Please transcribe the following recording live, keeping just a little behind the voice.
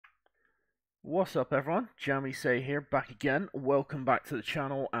What's up everyone, Jamie Say here, back again. Welcome back to the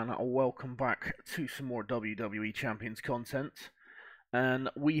channel and welcome back to some more WWE Champions content. And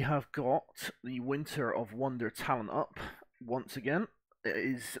we have got the Winter of Wonder talent up once again. It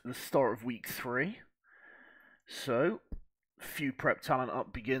is the start of week 3. So, few prep talent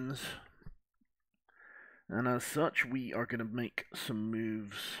up begins. And as such, we are going to make some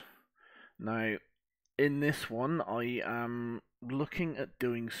moves. Now, in this one, I am looking at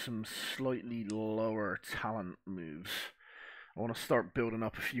doing some slightly lower talent moves. I want to start building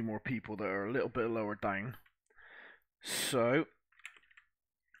up a few more people that are a little bit lower down. So,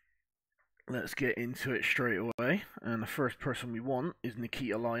 let's get into it straight away. And the first person we want is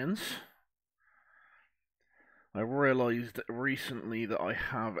Nikita Lyons. I realized recently that I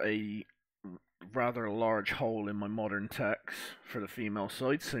have a rather large hole in my modern techs for the female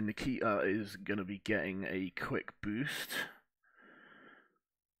side, so Nikita is going to be getting a quick boost.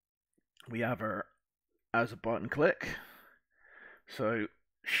 We have her as a button click, so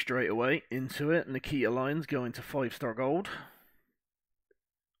straight away into it. Nikita Lyons going to 5-star gold.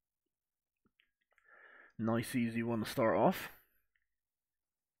 Nice easy one to start off.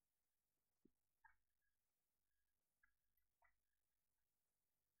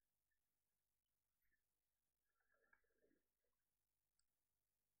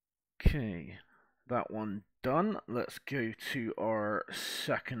 Okay, that one done. Let's go to our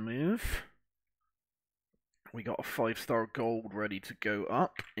second move. We got a 5-star gold ready to go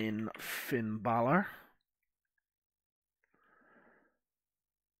up in Finn Balor.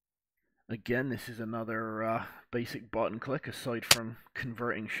 Again, this is another basic button click aside from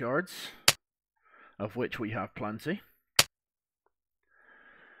converting shards, of which we have plenty.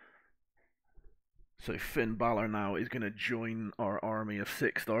 So Finn Balor now is going to join our army of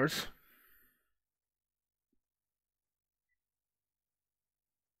 6-stars.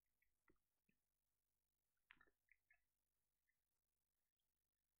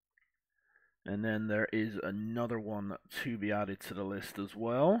 And then there is another one to be added to the list as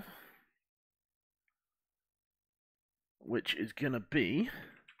well, which is going to be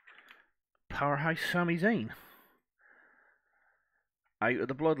Powerhouse Sami Zayn, out of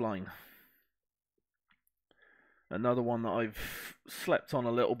the bloodline. Another one that I've slept on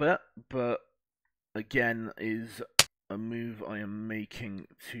a little bit, but again is a move I am making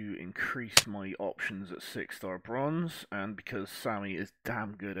to increase my options at 6-star bronze, and because Sami is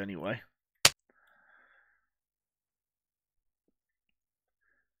damn good anyway.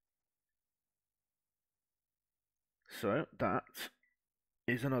 So that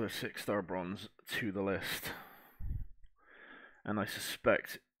is another 6-star bronze to the list. And I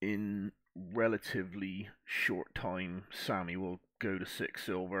suspect in relatively short time, Sami will go to 6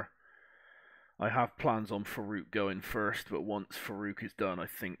 silver. I have plans on Farouk going first, but once Farouk is done, I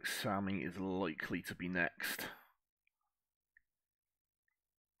think Sami is likely to be next.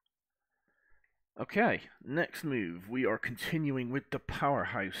 Okay, next move. We are continuing with the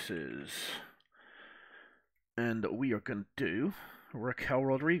powerhouses. And we are going to do Raquel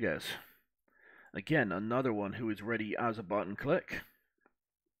Rodriguez. Again, another one who is ready as a button click.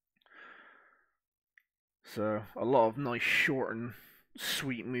 So, a lot of nice short and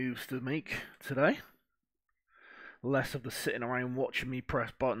sweet moves to make today. Less of the sitting around watching me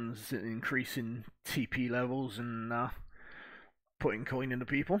press buttons and increasing TP levels and putting coin into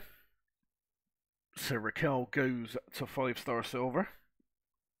people. So Raquel goes to 5-star silver.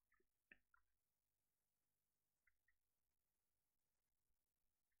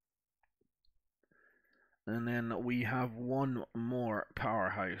 And then we have one more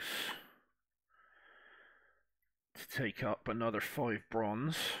powerhouse to take up another 5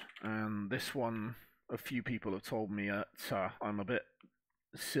 bronze. And this one, a few people have told me that I'm a bit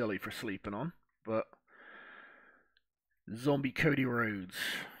silly for sleeping on. But Zombie Cody Rhodes.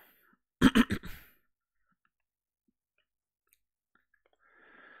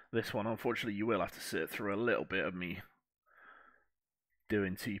 This one, unfortunately, you will have to sit through a little bit of me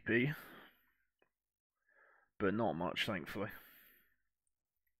doing TP. But not much, thankfully.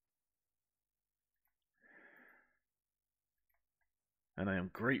 And I am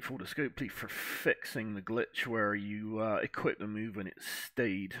grateful to Scopely for fixing the glitch where you equip the move and it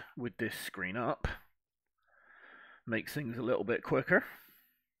stayed with this screen up. Makes things a little bit quicker.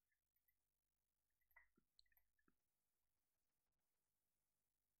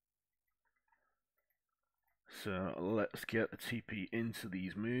 So let's get the TP into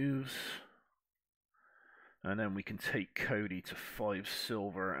these moves. And then we can take Cody to 5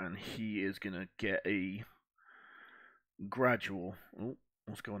 silver, and he is going to get a gradual... Oh,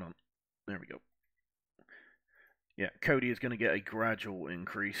 what's going on? There we go. Yeah, Cody is going to get a gradual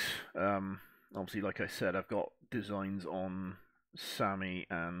increase. Obviously, like I said, I've got designs on Sammy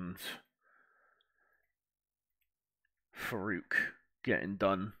and Farouk getting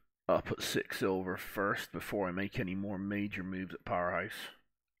done up at 6 silver first before I make any more major moves at Powerhouse.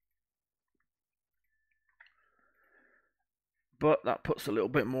 But that puts a little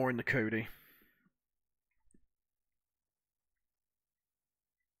bit more into Cody.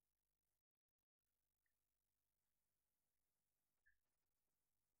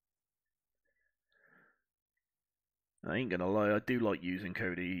 I ain't gonna lie, I do like using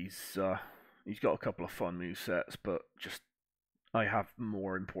Cody. He's got a couple of fun move sets, but just I have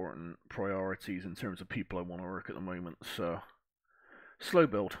more important priorities in terms of people I want to work at the moment. So slow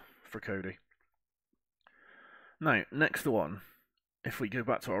build for Cody. Now, next one. If we go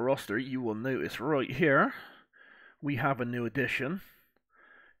back to our roster, you will notice right here we have a new addition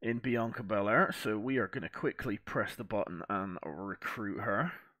in Bianca Belair. So we are going to quickly press the button and recruit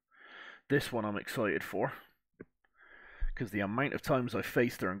her. This one I'm excited for, because the amount of times I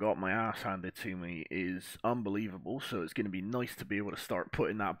faced her and got my ass handed to me is unbelievable, so it's going to be nice to be able to start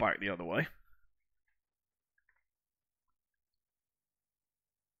putting that back the other way.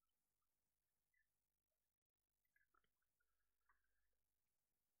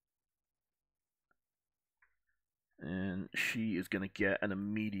 And she is going to get an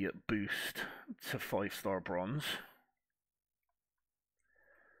immediate boost to 5-star bronze.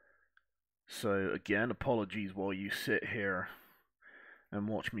 So again, apologies while you sit here and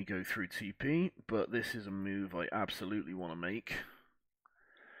watch me go through TP, but this is a move I absolutely want to make.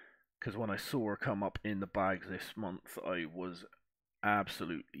 Because when I saw her come up in the bags this month, I was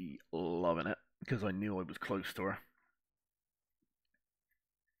absolutely loving it, because I knew I was close to her.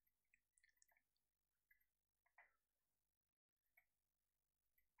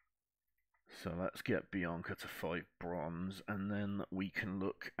 So let's get Bianca to 5 bronze, and then we can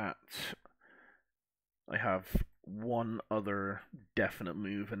look at... I have one other definite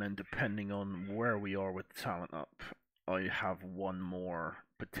move, and then depending on where we are with the talent up, I have one more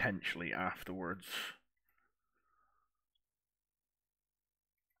potentially afterwards.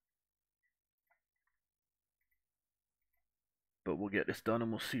 But we'll get this done and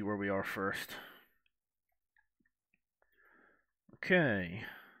we'll see where we are first. Okay.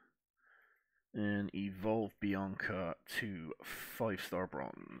 And evolve Bianca to 5-star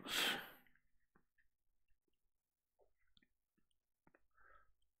bronze.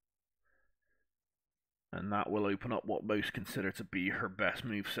 And that will open up what most consider to be her best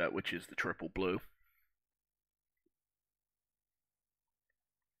moveset, which is the triple blue.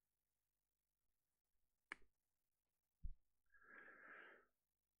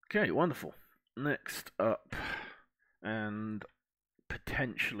 Okay, wonderful. Next up, and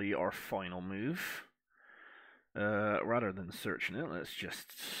potentially our final move. Rather than searching it, let's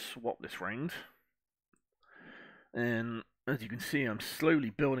just swap this round. And as you can see, I'm slowly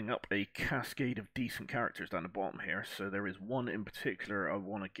building up a cascade of decent characters down the bottom here. So there is one in particular I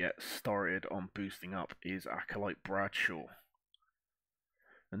want to get started on boosting up, is Acolyte Bradshaw.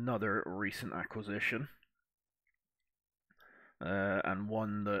 Another recent acquisition. And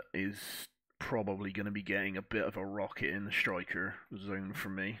one that is probably going to be getting a bit of a rocket in the striker zone for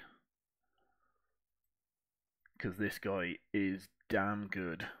me. Because this guy is damn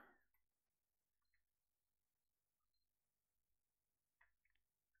good.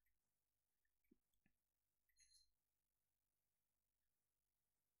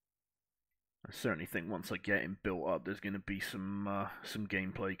 I certainly think once I get him built up, there's going to be some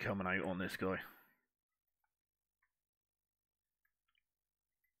gameplay coming out on this guy.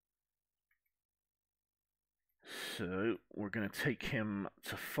 So we're going to take him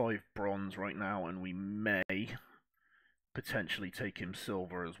to 5 bronze right now, and we may potentially take him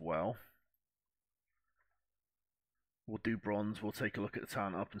silver as well. We'll do bronze, we'll take a look at the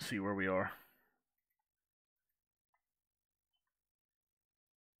talent up and see where we are.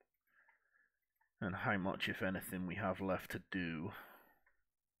 And how much, if anything, we have left to do.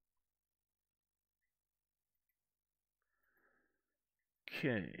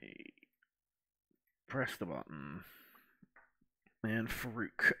 Okay. Press the button. And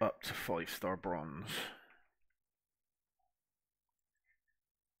Farouk up to 5-star bronze.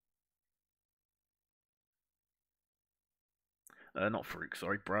 Not Farouk,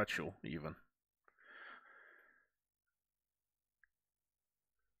 sorry, Bradshaw, even.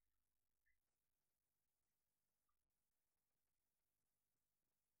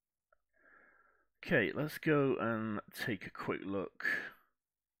 Okay, let's go and take a quick look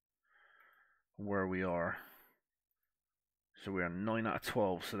where we are. So we are 9 out of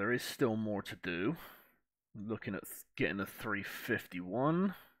 12, so there is still more to do. Looking at getting a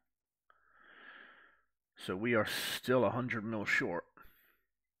 351. So we are still 100 mil short.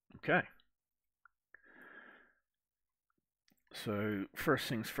 Okay. So first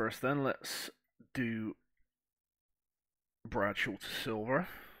things first then, let's do Bradshaw to silver.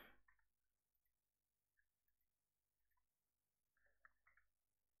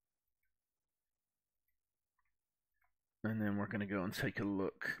 And then we're going to go and take a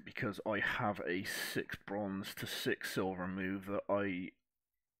look, because I have a 6 bronze to 6 silver move that I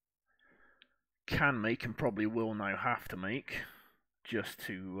can make and probably will now have to make just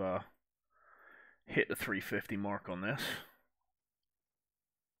to hit the 350 mark on this.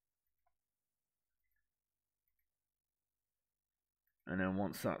 And then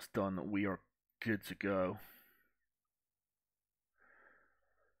once that's done, we are good to go.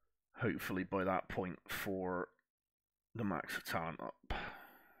 Hopefully by that point for the max of talent up.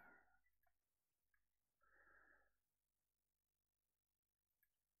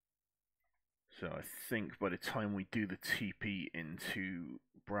 So I think by the time we do the TP into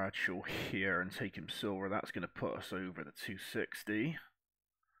Bradshaw here and take him silver, that's going to put us over the 260.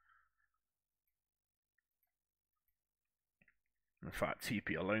 In fact,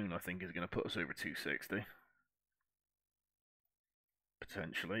 TP alone I think is going to put us over 260.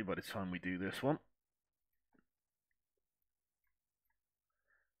 Potentially by the time we do this one.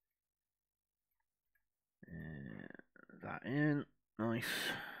 That in. Nice.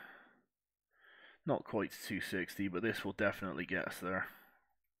 Not quite to 260, but this will definitely get us there.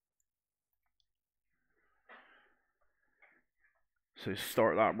 So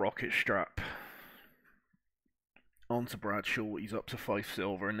start that rocket strap onto Bradshaw. He's up to 5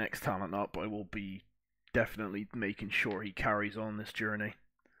 silver. Next talent up, I will be definitely making sure he carries on this journey.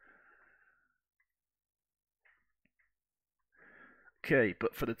 Okay,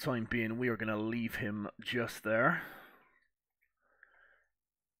 but for the time being, we are going to leave him just there.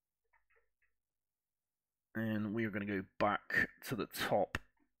 And we are going to go back to the top.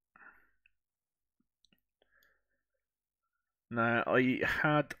 Now, I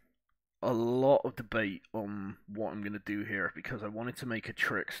had a lot of debate on what I'm going to do here, because I wanted to make a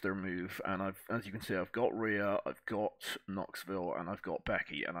trickster move, and as you can see, I've got Rhea, I've got Knoxville, and I've got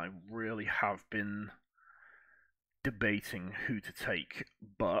Becky, and I really have been debating who to take,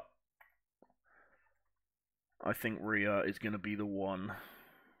 but I think Rhea is going to be the one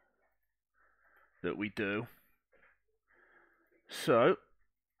that we do. So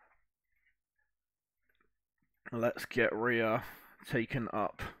let's get Rhea taken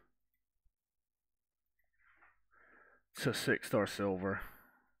up to 6-star silver.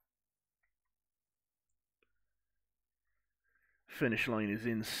 Finish line is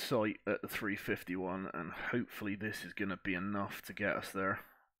in sight at the 351, and hopefully this is going to be enough to get us there.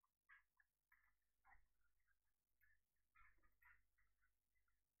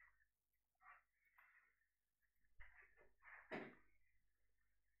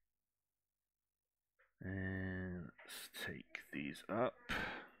 And let's take these up.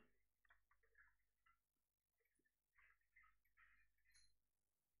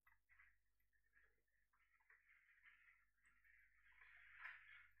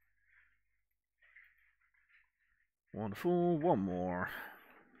 Wonderful, one more.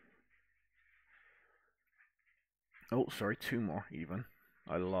 Oh, sorry, 2 more even.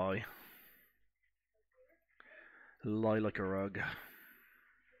 I lie. Lie like a rug.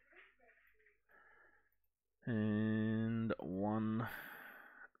 And 1.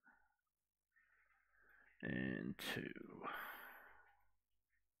 And 2.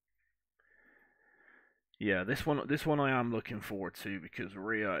 Yeah, this one I am looking forward to, because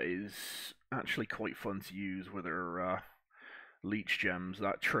Rhea is actually quite fun to use with her leech gems.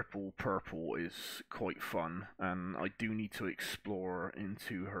 That triple purple is quite fun, and I do need to explore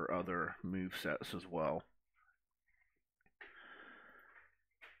into her other movesets as well.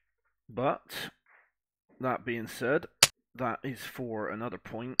 But that being said, that is for another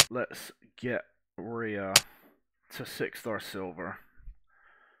point. Let's get Rhea to 6-star silver.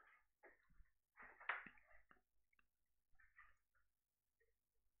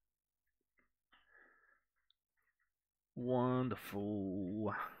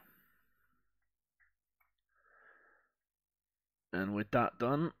 Wonderful. And with that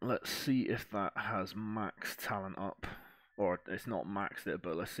done, let's see if that has max talent up. Or it's not maxed it,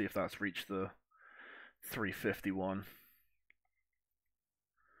 but let's see if that's reached the 351.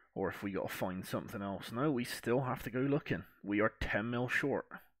 Or if we got to find something else. No, we still have to go looking. We are 10 mil short.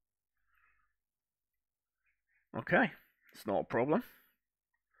 Okay, it's not a problem.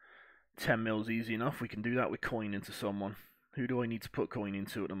 10 mil's easy enough. We can do that with coin into someone. Who do I need to put coin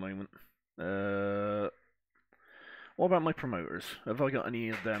into at the moment? Well, What about my promoters? Have I got any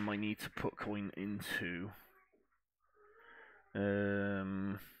of them I need to put coin into?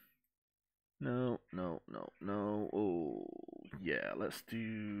 No. Oh, yeah. Let's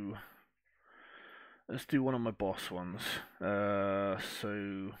do one of my boss ones.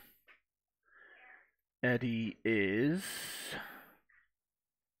 So Eddie is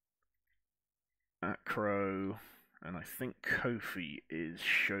Acro, and I think Kofi is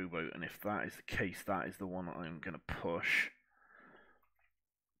Showboat, and if that is the case, that is the one I'm going to push.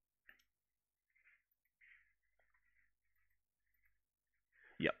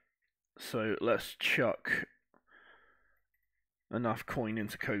 Yep. So let's chuck enough coin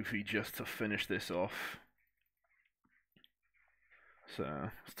into Kofi just to finish this off.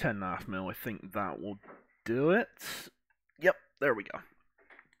 So it's 10.5 mil. I think that will do it. Yep, there we go.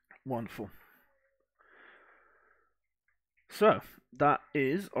 Wonderful. So that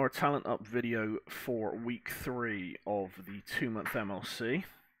is our talent up video for week 3 of the 2-month MLC.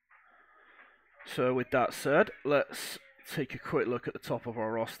 So with that said, let's take a quick look at the top of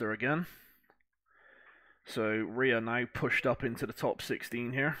our roster again. So Rhea now pushed up into the top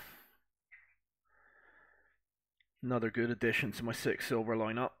 16 here. Another good addition to my 6 silver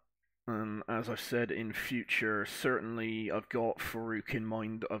lineup. And as I've said, in future, certainly I've got Farouk in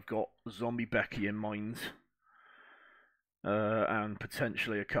mind, I've got Zombie Becky in mind. And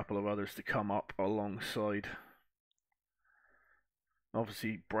potentially a couple of others to come up alongside.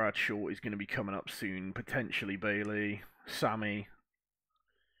 Obviously, Bradshaw is going to be coming up soon. Potentially Bailey, Sammy.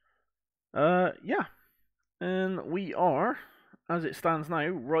 Yeah. And we are, as it stands now,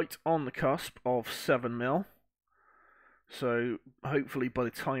 right on the cusp of 7 mil. So hopefully by the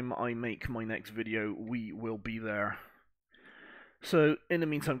time I make my next video, we will be there. So, in the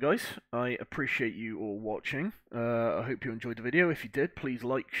meantime, guys, I appreciate you all watching. I hope you enjoyed the video. If you did, please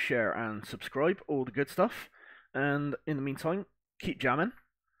like, share, and subscribe. All the good stuff. And in the meantime, keep jamming,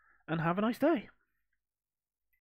 and have a nice day.